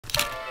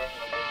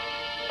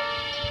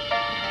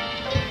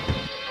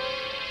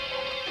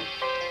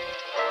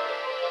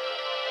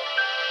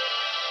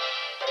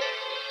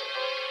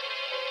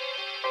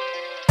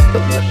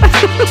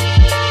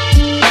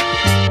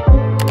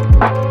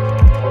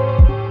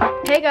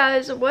Hey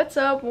guys, what's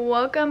up?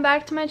 Welcome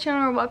back to my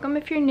channel, or welcome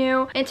if you're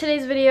new. In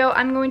today's video,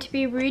 I'm going to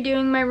be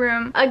redoing my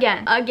room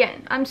again.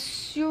 I'm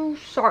so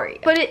sorry,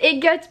 but it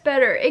gets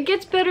better. It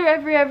gets better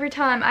every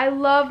time. I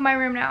love my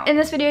room now. In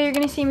this video, you're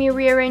gonna see me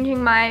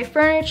rearranging my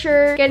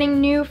furniture, getting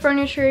new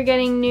furniture,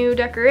 getting new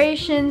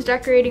decorations,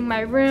 decorating my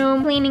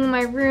room, cleaning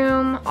my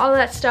room, all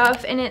that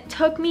stuff. And it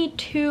took me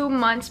 2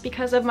 months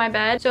because of my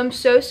bed. So I'm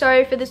so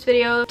sorry for this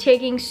video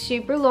taking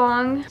super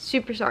long.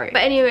 Super sorry.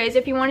 But anyways,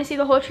 if you want to see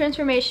the whole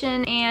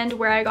transformation and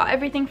where I got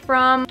everything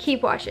from,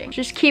 keep watching.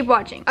 Just keep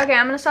watching. Okay,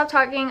 I'm gonna stop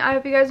talking. I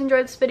hope you guys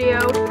enjoyed this video.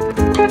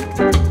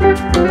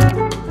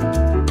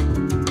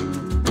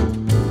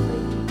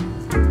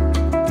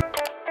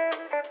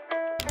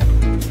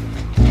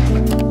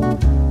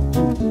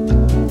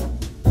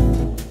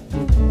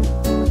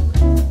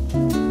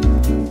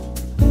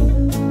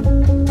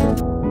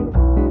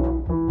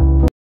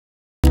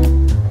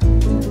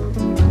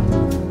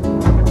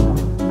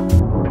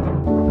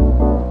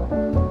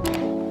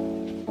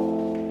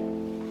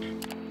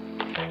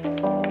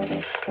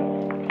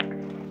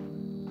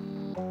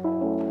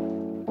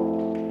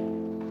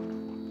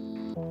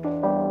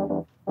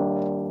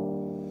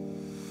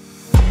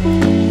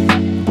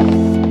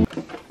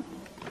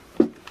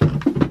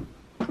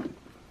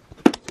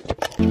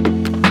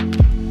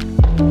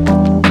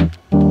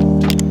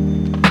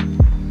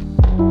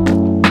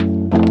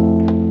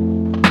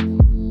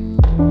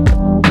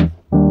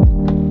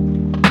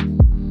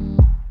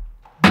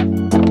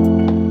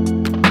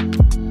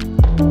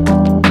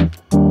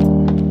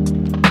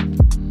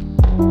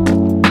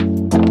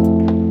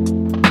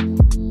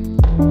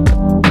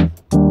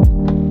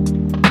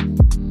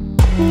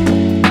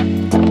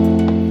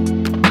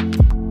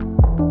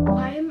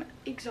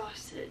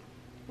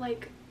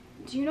 Like,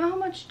 do you know how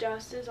much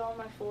dust is on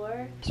my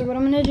floor? So what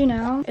I'm gonna do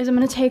now is I'm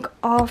gonna take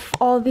off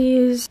all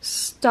this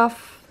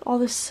stuff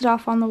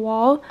on the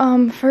wall.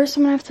 First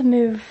I'm gonna have to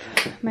move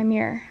my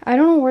mirror. I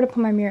don't know where to put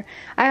my mirror.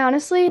 I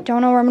honestly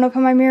don't know where I'm gonna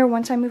put my mirror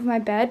once I move my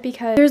bed,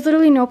 because there's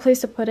literally no place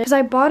to put it. Because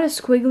I bought a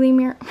squiggly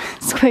mirror.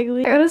 I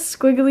got a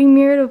squiggly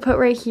mirror to put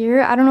right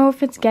here. I don't know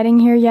if it's getting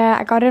here yet.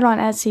 I got it on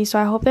Etsy, so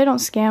I hope they don't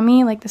scam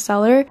me like the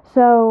seller.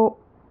 So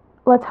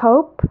let's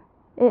hope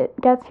it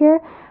gets here.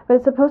 But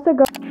it's supposed to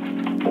go.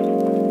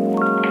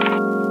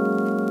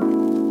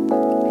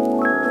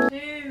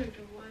 Dude,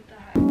 what the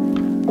heck?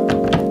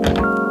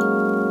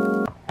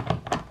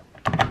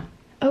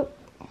 Oh,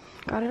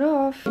 got it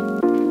off.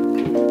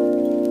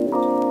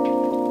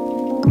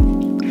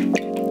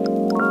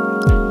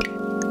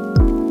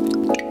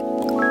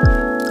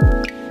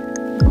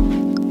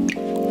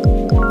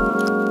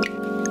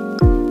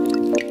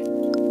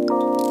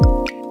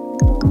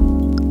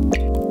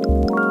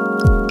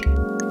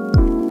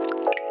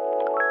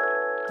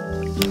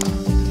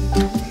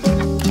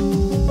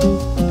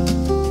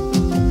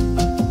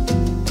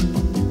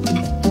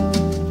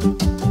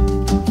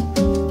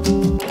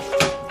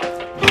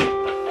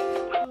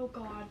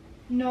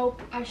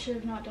 Nope, I should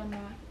have not done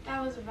that.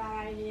 That was a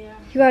bad idea.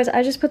 You guys,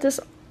 I just put this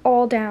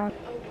all down.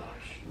 Oh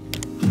gosh.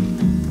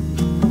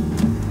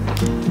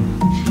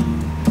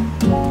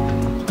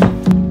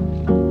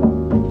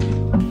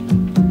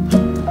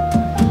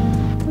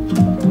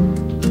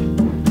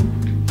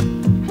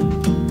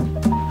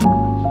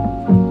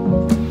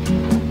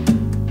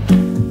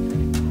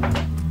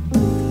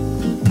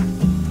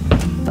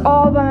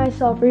 All by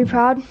myself. Are you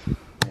proud?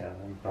 Yeah,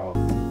 I'm proud.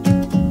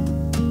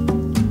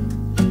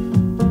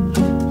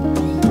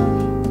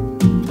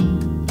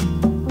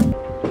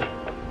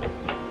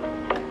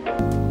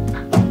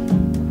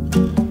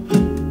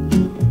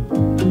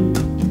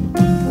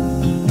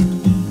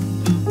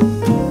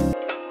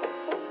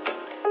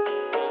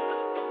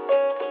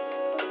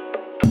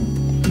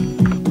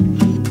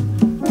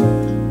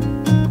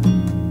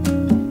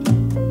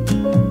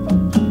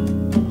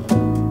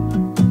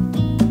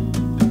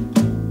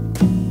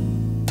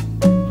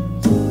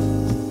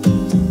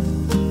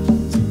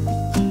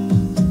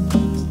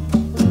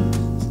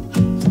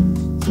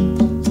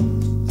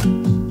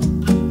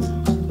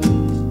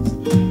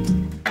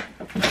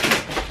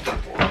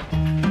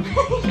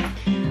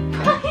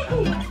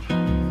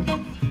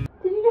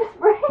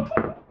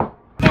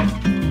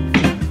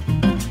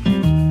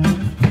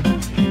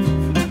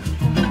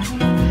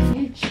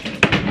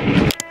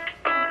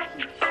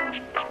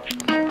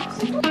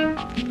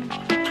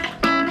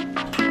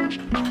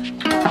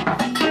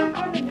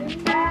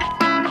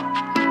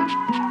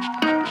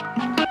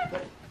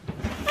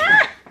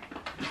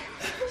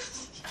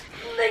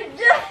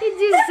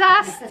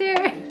 Disaster.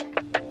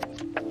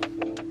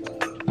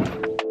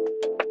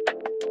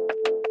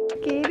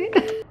 Get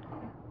it?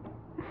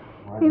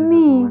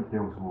 Me.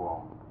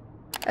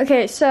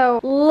 Okay, so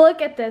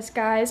look at this,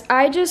 guys.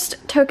 I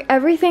just took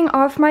everything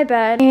off my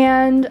bed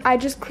and I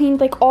just cleaned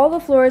like all the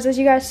floors. As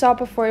you guys saw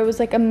before, it was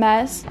like a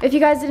mess. If you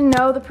guys didn't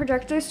know, the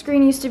projector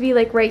screen used to be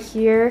like right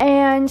here,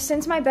 and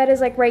since my bed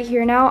is like right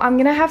here now, I'm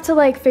gonna have to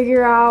like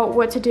figure out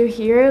what to do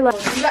here. Like,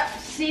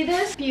 see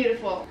this?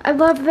 Beautiful. I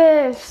love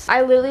this.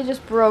 I literally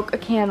just broke a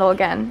candle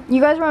again.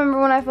 You guys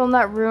remember when I filmed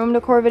that room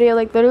decor video,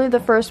 like literally the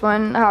first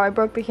one, how I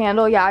broke the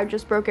candle? Yeah, I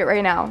just broke it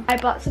right now. I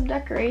bought some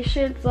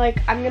decorations. Like,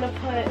 I'm gonna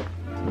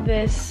put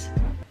this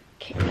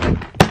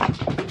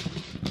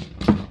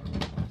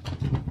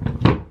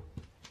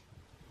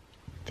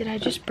Did I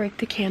just break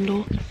the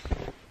candle?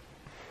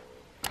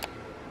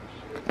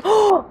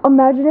 Oh,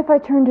 imagine if I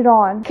turned it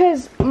on.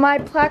 Because my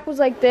plaque was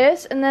like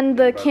this, and then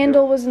the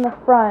candle was in the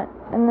front,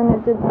 and then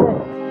it did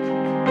this.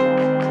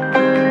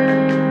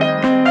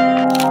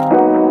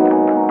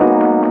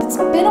 It's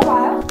been a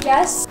while.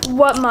 Guess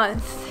what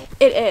month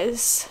it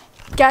is.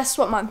 Guess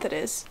what month it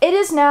is. It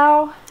is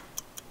now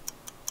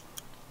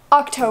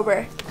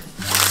October.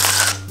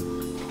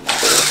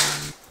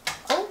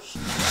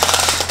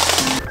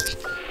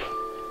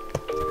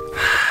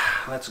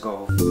 Let's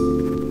go.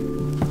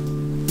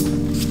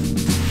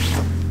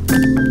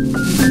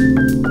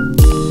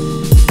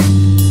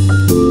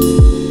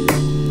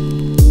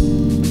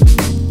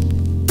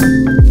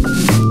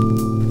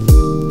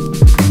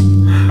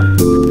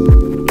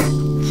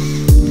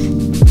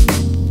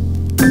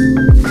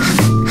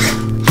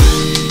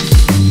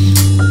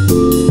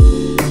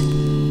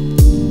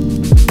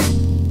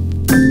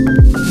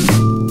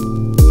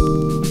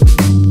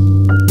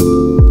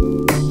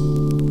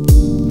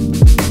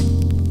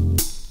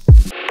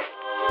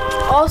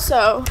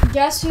 Also,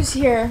 guess who's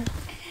here?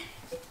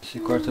 Esse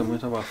corte é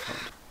muito abafado.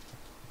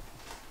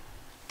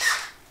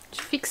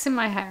 Fixing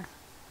my hair.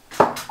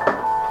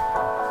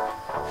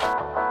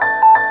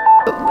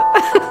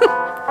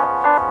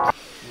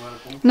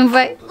 Não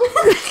vai.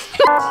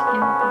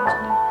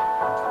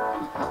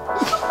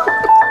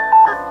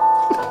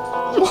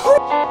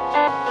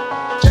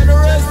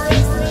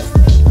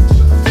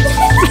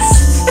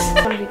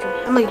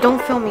 Emily,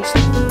 don't film me.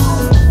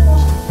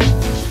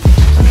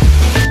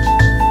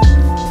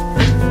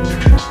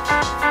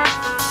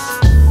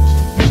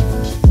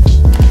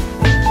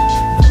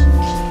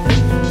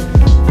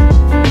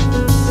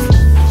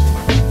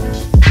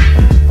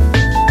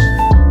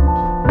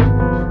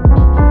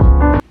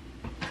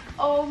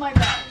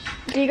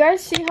 Do you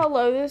guys see how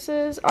low this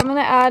is? I'm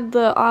gonna add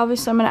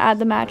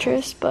the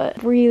mattress,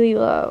 but really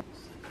low.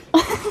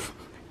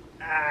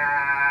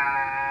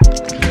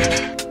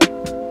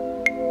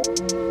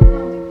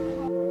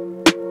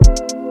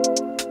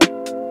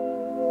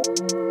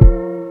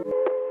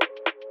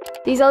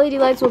 These LED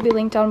lights will be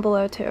linked down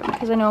below too,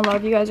 because I know a lot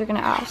of you guys are gonna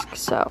ask,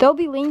 so they'll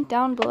be linked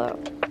down below.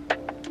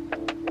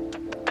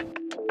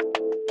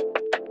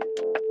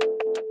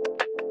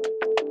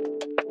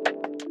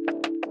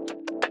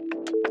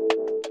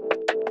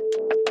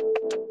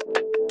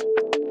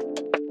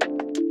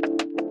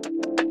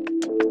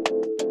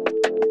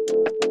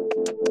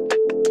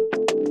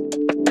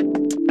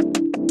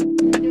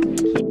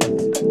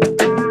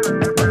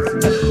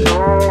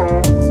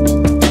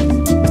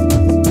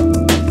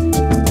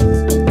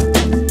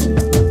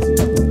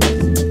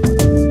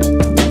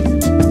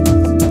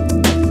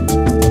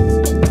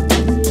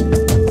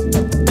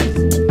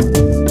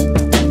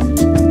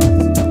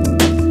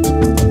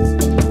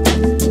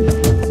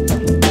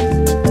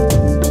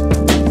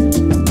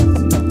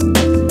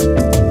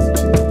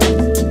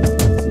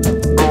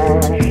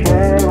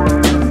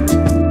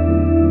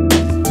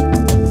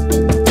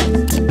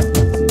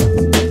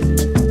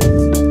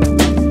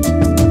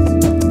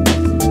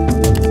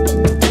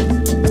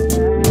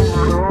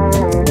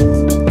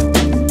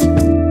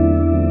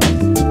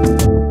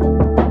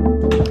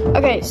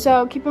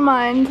 So keep in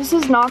mind, this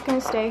is not gonna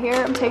stay here.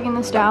 I'm taking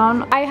this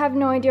down. I have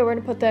no idea where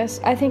to put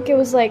this. I think it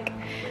was like,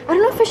 I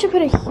don't know if I should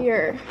put it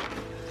here.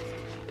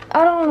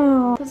 I don't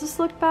know. Does this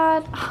look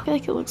bad? I feel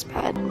like it looks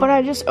bad. But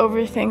I just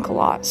overthink a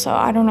lot, so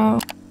I don't know.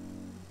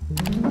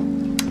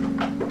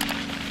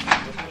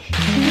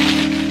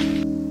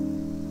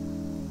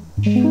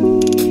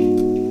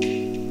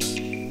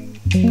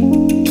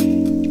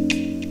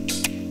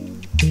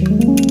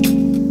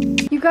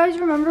 You guys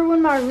remember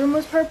when my room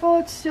was purple?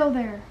 It's still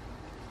there.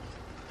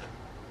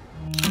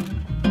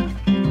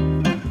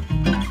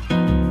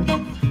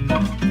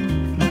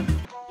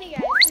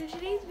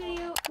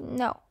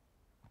 No.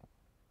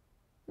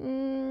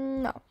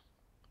 No.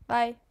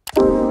 Bye.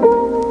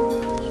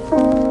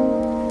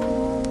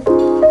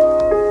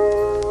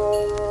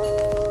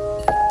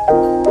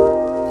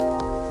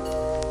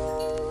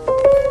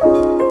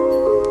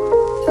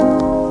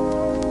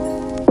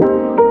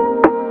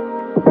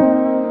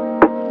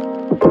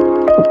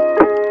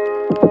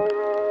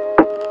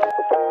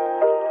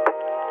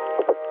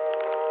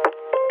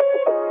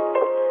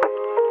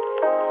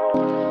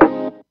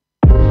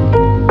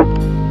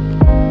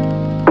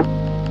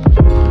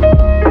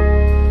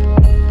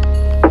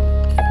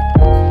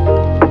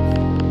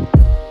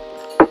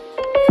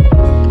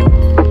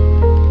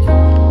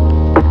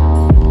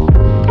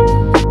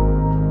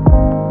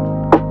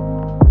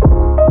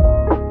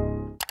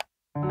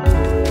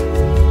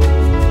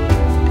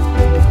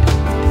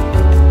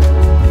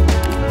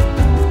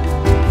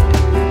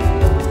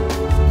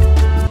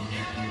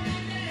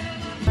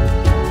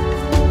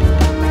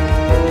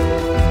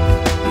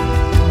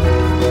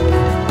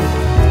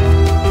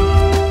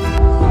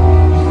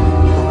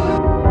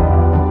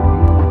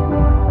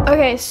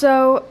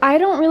 so I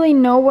don't really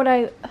know what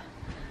I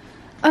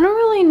don't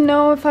really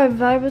know if I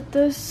vibe with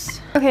this.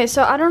 Okay,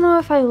 so I don't know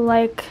if I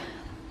like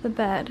the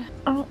bed.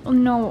 I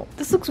don't know.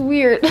 This looks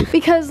weird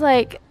because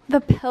like the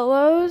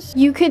pillows,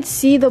 you could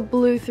see the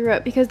blue through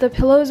it because the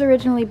pillow is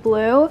originally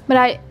blue, but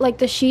I like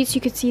the sheets,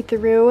 you could see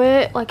through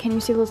it. Like, can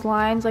you see those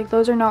lines? Like,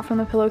 those are not from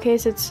the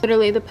pillowcase, it's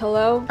literally the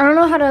pillow. I don't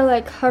know how to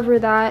like cover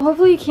that.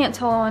 Hopefully you can't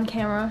tell on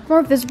camera. It's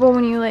more visible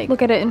when you like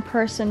look at it in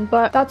person,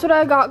 but that's what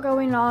I got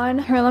going on.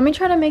 Here, let me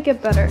try to make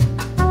it better.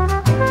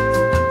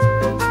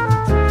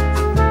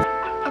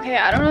 Okay,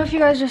 I don't know if you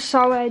guys just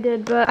saw what I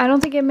did, but I don't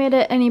think it made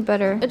it any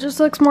better. It just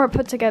looks more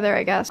put together,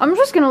 I guess. I'm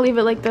just gonna leave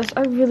it like this.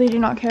 I really do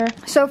not care.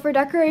 So for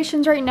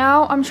decorations right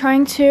now, I'm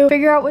trying to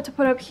figure out what to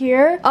put up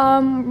here.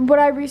 What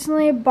I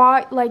recently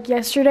bought like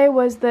yesterday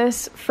was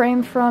this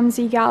frame from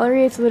Z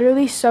Gallery. It's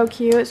literally so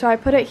cute. So I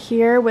put it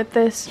here with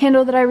this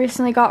candle that I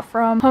recently got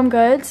from Home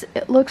Goods.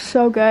 It looks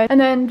so good. And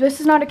then this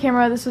is not a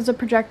camera, this is a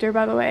projector,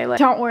 by the way. Like,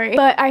 don't worry.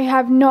 But I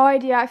have no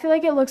idea. I feel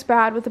like it looks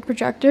bad with the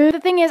projector. The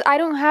thing is, I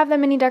don't have that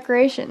many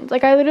decorations.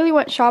 Like, I literally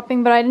went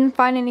shopping, but I didn't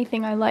find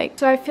anything I liked.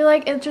 So I feel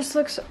like it just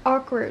looks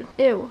awkward.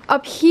 Ew.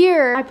 Up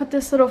here, I put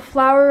this little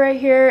flower right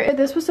here.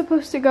 This was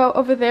supposed to go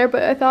over there,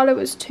 but I thought it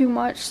was too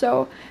much.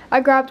 So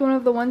I grabbed one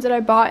of the ones that I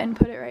bought and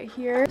put it right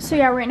here. So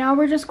yeah, right now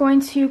we're just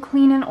going to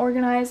clean and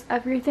organize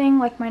everything,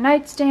 like my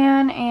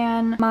nightstand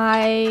and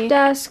my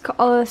desk,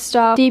 all this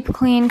stuff. Deep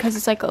clean because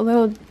it's like a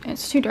little,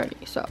 it's too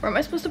dirty. So where am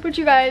I supposed to put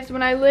you guys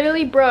when I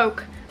literally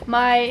broke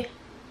my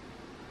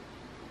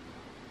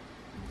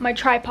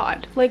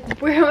tripod? Like,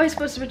 where am I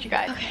supposed to put you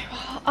guys? Okay,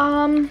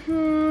 well,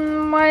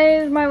 why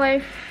is my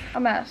life a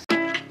mess?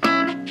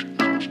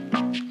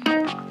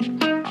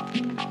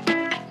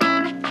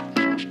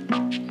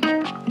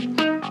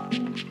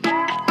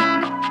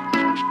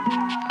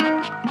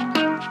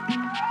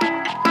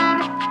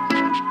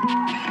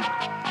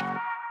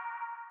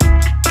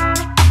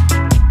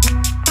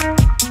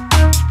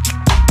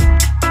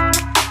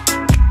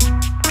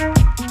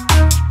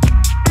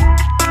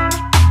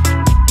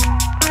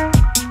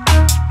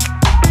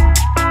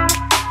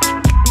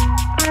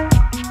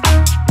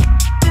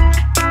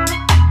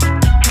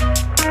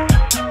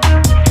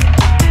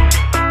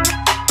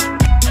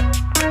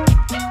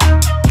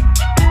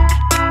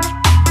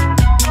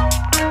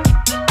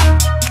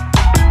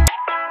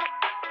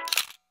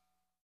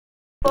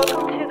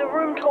 Welcome to the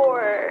room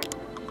tour.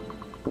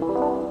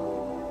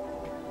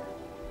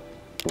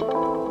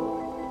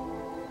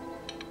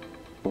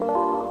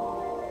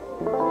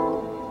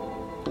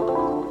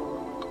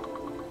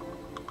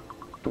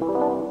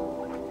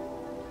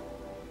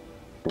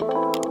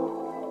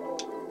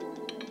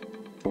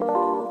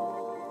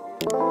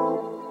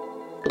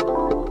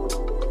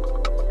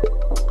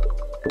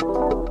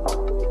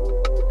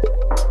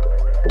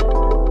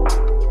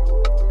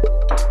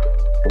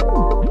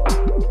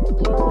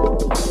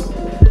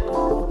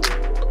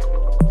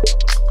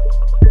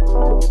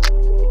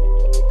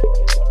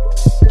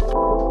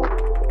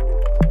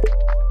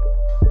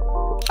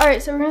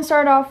 Alright, so we're gonna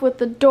start off with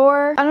the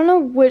door. I don't know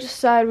which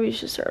side we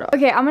should start off.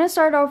 Okay, I'm gonna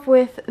start off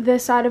with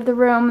this side of the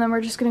room, then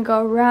we're just gonna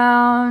go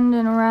around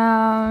and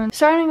around.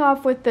 Starting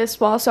off with this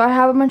wall. So I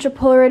have a bunch of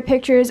Polaroid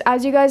pictures.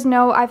 As you guys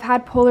know, I've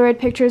had Polaroid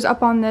pictures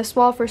up on this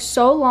wall for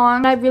so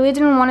long. I really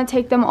didn't want to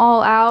take them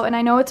all out, and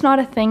I know it's not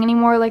a thing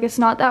anymore. Like, it's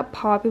not that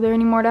popular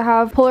anymore to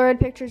have Polaroid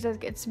pictures.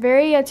 It's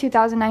very a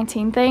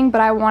 2019 thing,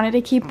 but I wanted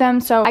to keep them,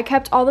 so I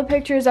kept all the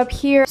pictures up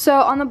here. So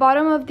on the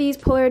bottom of these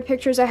Polaroid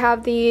pictures, I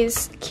have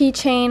these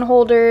keychain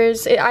holders.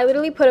 I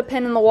literally put a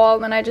pin in the wall,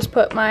 and then I just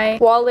put my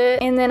wallet,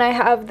 and then I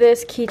have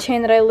this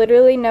keychain that I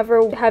literally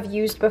never have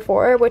used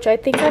before, which I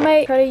think I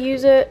might try to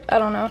use it. I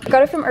don't know. I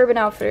got it from Urban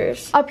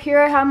Outfitters. Up here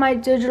I have my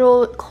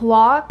digital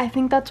clock. I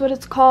think that's what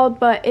it's called,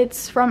 but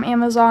it's from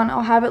Amazon.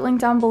 I'll have it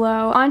linked down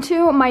below.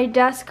 Onto my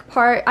desk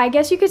part. I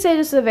guess you could say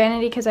this is a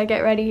vanity because I get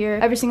ready here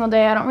every single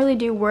day. I don't really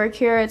do work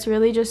here. It's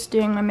really just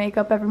doing my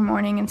makeup every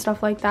morning and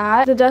stuff like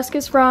that. The desk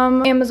is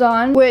from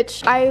Amazon,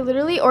 which I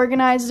literally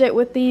organized it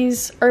with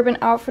these Urban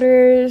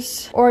Outfitters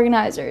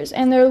organizers,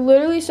 and they're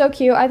literally so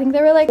cute. I think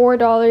they were like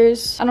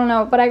 $4. I don't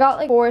know, but I got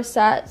like 4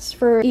 sets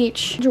for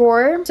each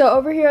drawer. So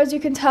over here, as you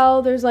can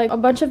tell, there's like a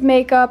bunch of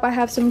makeup. I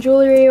have some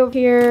jewelry over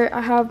here.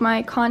 I have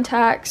my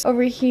contacts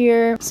over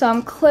here,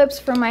 some clips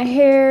for my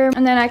hair,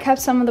 and then I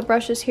kept some of the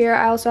brushes here.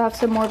 I also have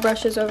some more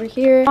brushes over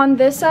here. On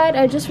this side,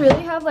 I just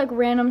really have like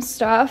random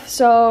stuff.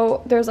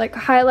 So there's like a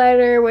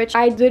highlighter, which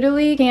I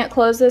literally can't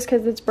close this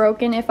because it's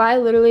broken. If I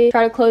literally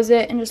try to close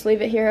it and just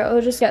leave it here,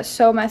 it'll just get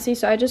so messy.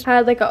 So I just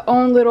had like a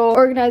own little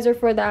organizer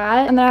for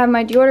that. And then I have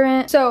my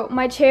deodorant. So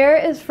my chair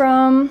is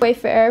from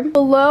Wayfair.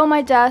 Below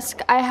my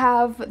desk, I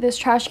have this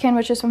trash can,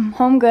 which is from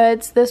Home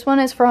Goods. This one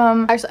is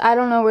from, actually, I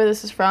don't know where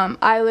this is from.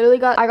 I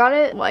got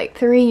it like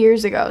 3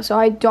 years ago, so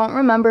I don't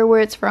remember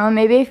where it's from.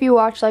 Maybe if you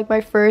watch like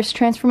my first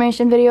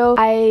transformation video,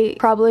 I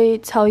probably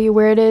tell you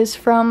where it is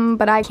from,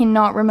 but I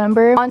cannot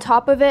remember. On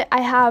top of it,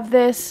 I have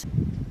this.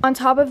 On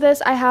top of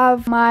this, I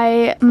have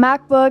my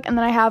MacBook, and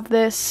then I have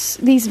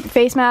these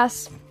face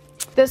masks.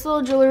 This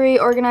little jewelry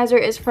organizer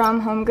is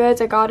from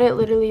HomeGoods. I got it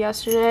literally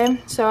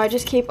yesterday. So I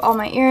just keep all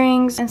my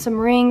earrings and some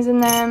rings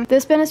in there.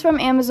 This bin is from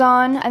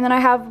Amazon, and then I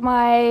have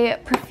my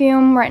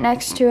perfume right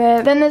next to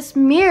it. Then this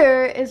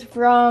mirror is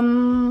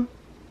from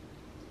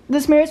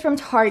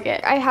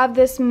Target. I have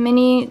this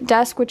mini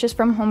desk, which is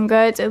from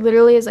HomeGoods. It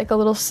literally is like a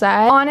little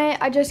set. On it,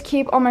 I just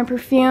keep all my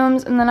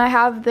perfumes, and then I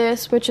have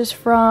this, which is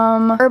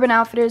from Urban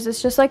Outfitters.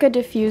 It's just like a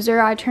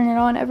diffuser. I turn it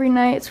on every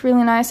night. It's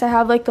really nice. I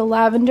have like the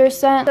lavender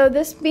scent. So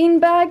this bean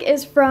bag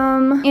is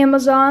from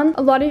Amazon.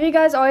 A lot of you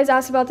guys always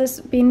ask about this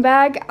bean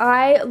bag.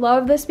 I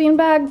love this bean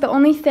bag. The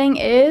only thing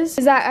is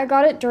that I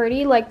got it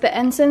dirty. Like the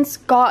incense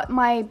got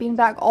my bean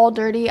bag all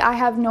dirty. I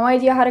have no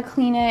idea how to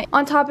clean it.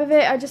 On top of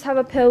it, I just have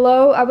a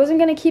pillow. I wasn't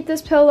gonna keep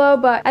this pillow,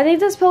 but I think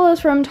this pillow is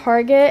from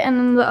Target, and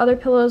then the other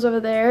pillow is over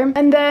there.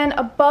 And then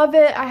above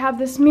it, I have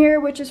this mirror,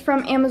 which is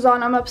from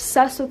Amazon. I'm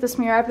obsessed with this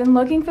mirror. I've been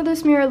looking for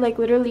this mirror like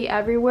literally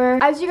everywhere.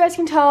 As you guys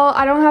can tell,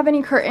 I don't have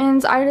any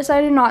curtains. I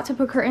decided not to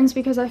put curtains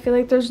because I feel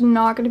like there's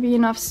not going to be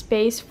enough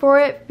space for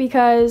it,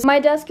 because my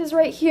desk is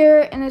right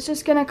here and it's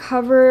just going to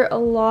cover a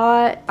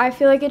lot. I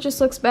feel like it just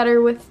looks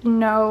better with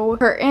no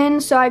curtain,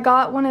 so I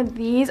got one of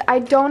these. I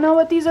don't know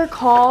what these are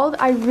called.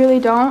 I really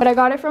don't, but I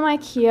got it from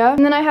IKEA.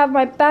 And then I have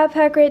my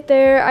backpack right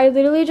there. I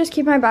literally just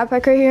keep my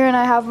backpack right here, and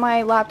I have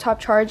my laptop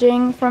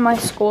charging from my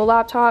school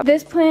laptop.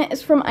 This plant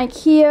is from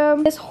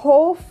IKEA. This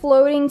whole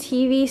floating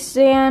TV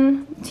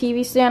stand,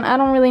 I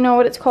don't really know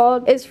what it's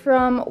called, is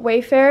from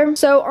Wayfair.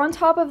 So on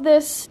top of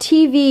this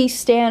TV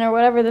stand, or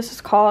whatever this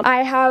is called,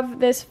 I have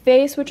this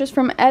vase, which is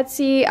from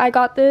Etsy. I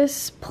got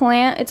this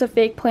plant. It's a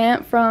fake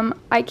plant from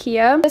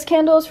IKEA. This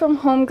candle is from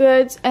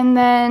HomeGoods. And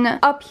then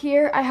up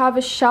here, I have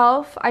a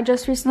shelf. I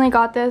just recently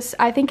got this.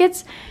 I think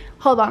it's,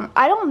 hold on,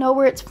 I don't know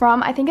where it's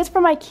from. I think it's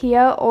from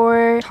IKEA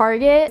or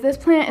Target. This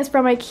plant is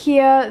from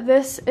IKEA.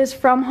 This is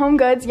from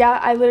HomeGoods. Yeah,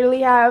 I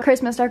literally have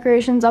Christmas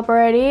decorations up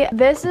already.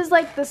 This is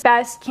like the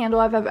best candle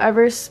I've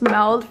ever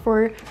smelled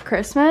for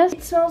Christmas.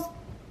 It smells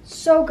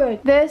so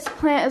good. This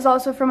plant is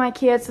also from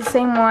IKEA. It's the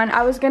same one.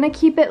 I was gonna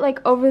keep it like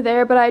over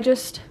there, but I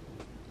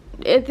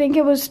think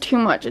it was too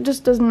much. It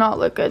just does not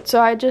look good, so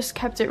I just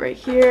kept it right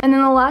here. And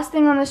then the last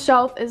thing on the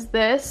shelf is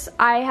this.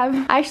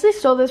 I actually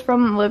stole this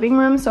from the living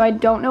room, so I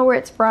don't know where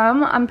it's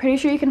from. I'm pretty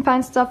sure you can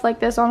find stuff like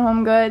this on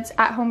HomeGoods,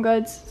 at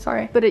HomeGoods,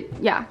 sorry.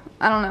 But yeah,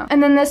 I don't know.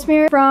 And then this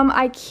mirror from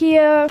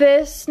IKEA.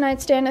 This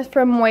nightstand is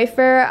from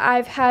Wayfair.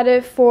 I've had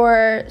it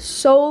for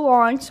so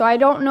long, so I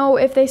don't know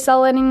if they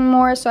sell it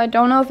anymore, so I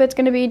don't know if it's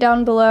gonna be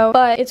down below,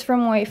 but it's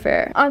from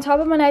Wayfair. On top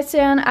of my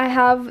nightstand, I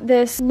have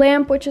this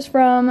lamp, which is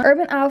from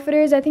Urban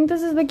Outfitters. I think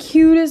this is the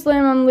cutest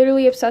lamp. I'm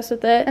literally obsessed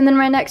with it. And then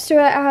right next to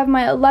it, I have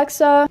my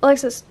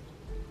Alexa's,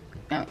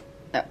 no,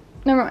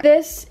 never mind.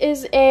 This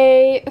is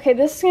okay,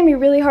 this is gonna be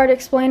really hard to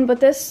explain, but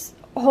this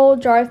whole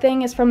jar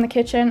thing is from the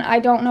kitchen. I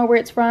don't know where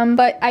it's from,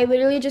 but I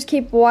literally just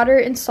keep water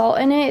and salt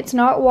in it. It's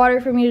not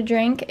water for me to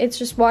drink. It's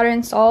just water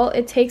and salt.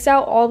 It takes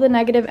out all the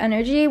negative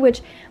energy,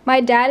 which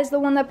my dad is the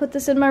one that put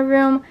this in my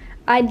room.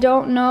 I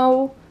don't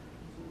know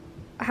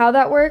how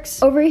that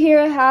works. Over here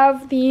I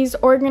have these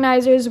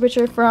organizers, which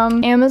are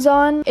from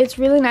Amazon. It's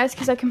really nice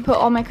because I can put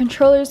all my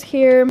controllers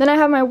here. Then I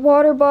have my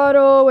water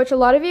bottle, which a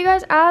lot of you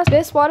guys asked.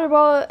 This water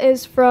bottle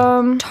is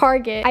from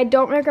Target. I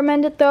don't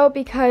recommend it though,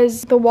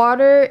 because the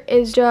water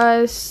is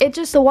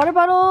the water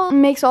bottle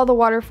makes all the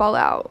water fall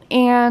out,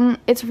 and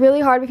it's really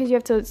hard because you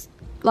have to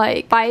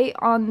like bite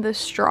on the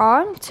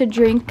straw to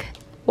drink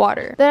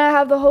water. Then I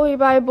have the Holy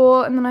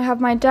Bible, and then I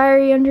have my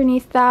diary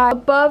underneath that.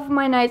 Above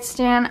my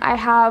nightstand, I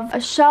have a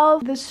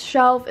shelf. This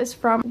shelf is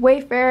from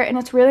Wayfair, and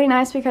it's really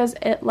nice because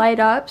it light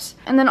ups.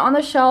 And then on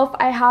the shelf,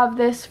 I have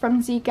this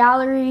from Z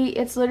Gallery.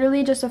 It's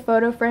literally just a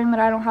photo frame, but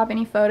I don't have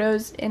any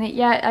photos in it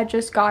yet. I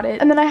just got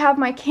it. And then I have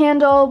my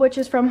candle, which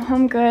is from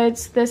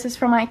HomeGoods. This is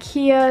from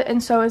IKEA,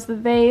 and so is the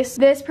vase.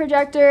 This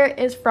projector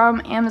is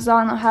from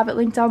Amazon. I'll have it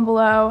linked down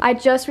below. I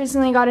just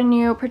recently got a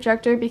new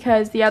projector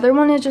because the other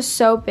one is just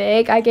so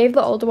big. I gave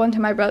the old one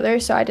to my brother,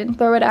 so I didn't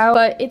throw it out,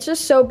 but it's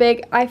just so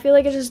big. I feel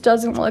like it just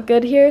doesn't look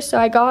good here, so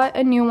I got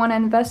a new one. I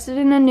invested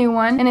in a new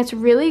one, and it's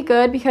really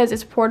good because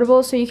it's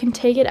portable, so you can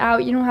take it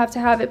out. You don't have to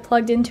have it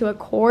plugged into a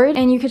cord,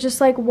 and you could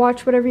just like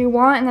watch whatever you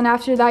want, and then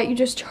after that you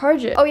just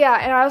charge it. Oh yeah,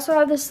 and I also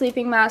have this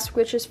sleeping mask,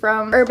 which is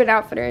from Urban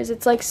Outfitters.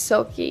 It's like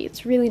silky.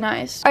 It's really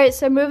nice. All right,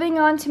 so moving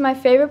on to my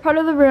favorite part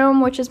of the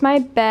room, which is my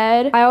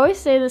bed. I always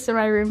say this in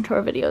my room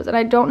tour videos, and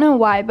I don't know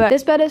why, but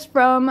this bed is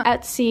from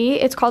Etsy.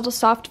 It's called a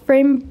soft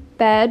frame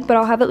bed, but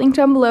I'll have it linked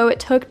down below.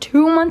 It took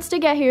 2 months to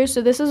get here,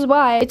 so this is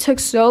why it took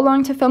so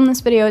long to film this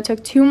video. It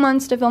took 2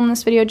 months to film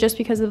this video just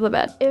because of the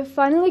bed. It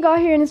finally got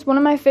here, and it's one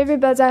of my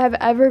favorite beds I have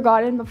ever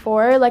gotten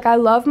before. Like, I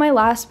love my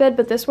last bed,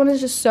 but this one is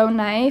just so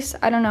nice.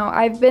 I don't know.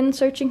 I've been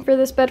searching for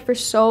this bed for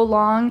so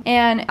long,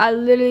 and I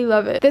literally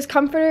love it. This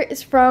comforter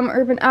is from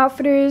Urban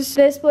Outfitters.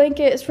 This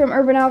blanket is from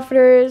Urban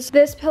Outfitters.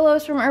 This pillow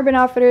is from Urban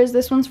Outfitters.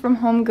 This one's from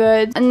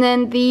HomeGoods. And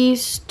then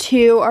these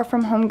two are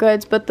from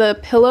HomeGoods, but the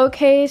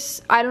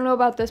pillowcase, I don't know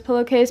about this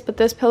pillowcase, but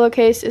this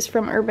pillowcase is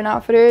from Urban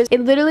Outfitters.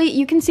 It literally,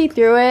 you can see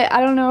through it. I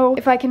don't know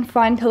if I can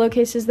find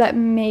pillowcases that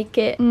make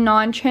it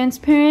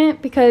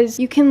non-transparent because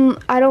you can,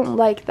 I don't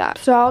like that.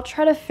 So I'll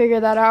try to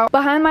figure that out.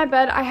 Behind my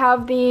bed, I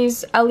have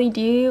these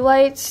LED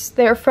lights.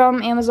 They're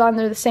from Amazon.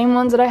 They're the same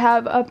ones that I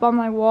have up on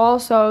my wall,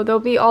 so they'll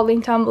be all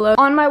linked down below.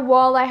 On my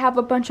wall, I have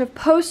a bunch of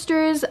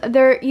posters.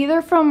 They're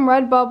either from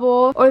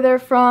Redbubble or they're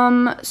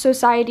from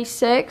Society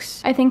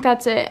 6. I think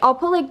that's it. I'll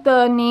put like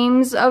the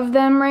names of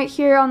them right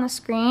here on the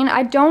screen.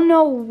 I don't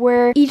know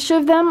where each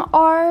of them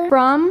are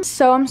from,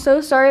 so I'm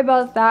so sorry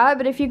about that.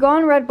 But if you go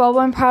on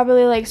Redbubble and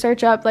probably like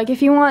search up, like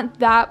if you want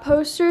that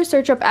poster,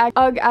 search up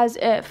UGG as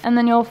if, and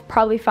then you'll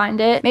probably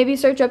find it. Maybe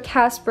search up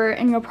Casper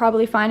and you'll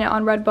probably find it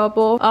on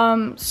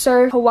Redbubble.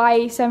 Surf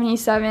Hawaii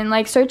 77,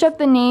 like search up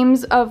the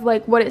names of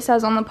like what it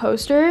says on the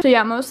poster. So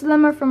yeah, most of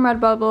them are from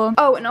Redbubble.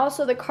 Oh, and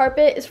also the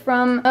carpet is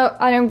from,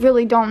 I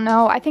really don't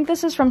know. I think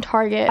this is from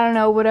Target. I don't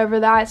know, whatever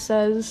that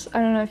says. I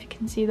don't know if you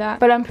can see that,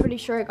 but I'm pretty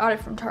sure I got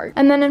it from Target.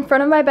 And then in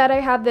front of my bed, I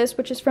have this,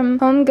 which is from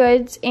Home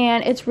Goods,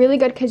 and it's really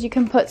good because you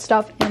can put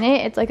stuff in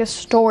it. It's like a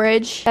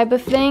storage type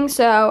of thing.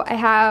 So I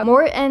have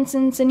more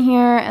incense in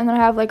here, and then I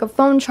have like a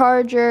phone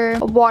charger,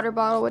 a water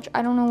bottle, which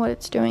I don't know what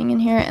it's doing in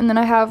here, and then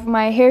I have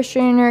my hair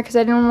straightener because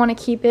I didn't want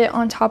to keep it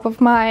on top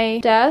of my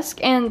desk,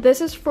 and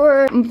this is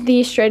for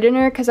the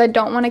straightener because I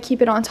don't want to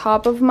keep it on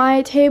top of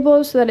my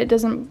table so that it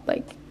doesn't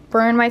like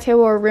burn my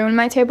table or ruin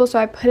my table, so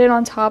I put it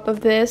on top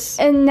of this.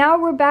 And now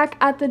we're back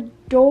at the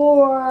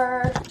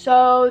door.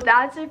 So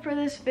that's it for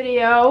this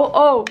video.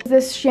 Oh,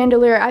 this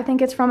chandelier, I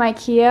think it's from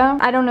IKEA.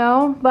 I don't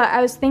know, but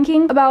I was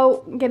thinking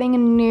about getting a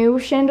new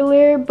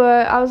chandelier,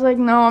 but I was like,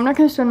 no, I'm not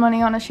gonna spend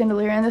money on a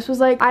chandelier. And this was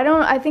like,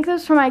 I think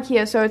this was from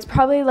IKEA, so it's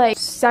probably like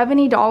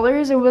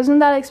 $70. It wasn't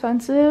that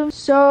expensive.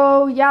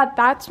 So yeah,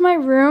 that's my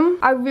room.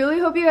 I really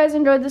hope you guys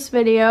enjoyed this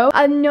video.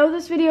 I know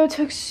this video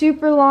took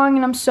super long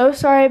and I'm so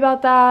sorry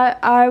about that.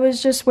 I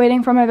was just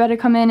waiting for my bed to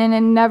come in and it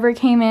never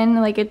came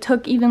in. Like, it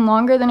took even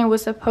longer than it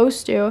was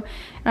supposed to, and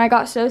I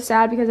got so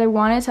sad because I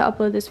wanted to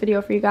upload this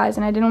video for you guys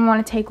and I didn't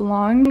want to take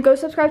long. Go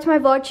subscribe to my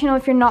vlog channel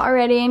if you're not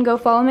already, and go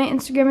follow my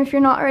Instagram if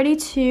you're not already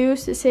too,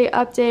 to stay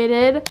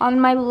updated on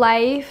my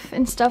life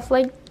and stuff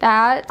like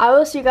that. I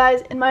will see you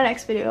guys in my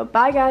next video.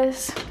 Bye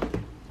guys.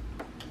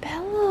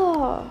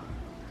 Bella,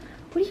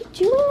 what are you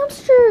doing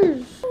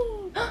upstairs?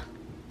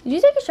 Did you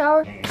take a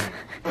shower?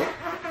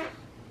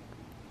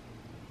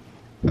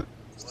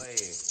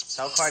 Wait,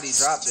 tell Cardi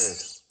drop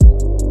this.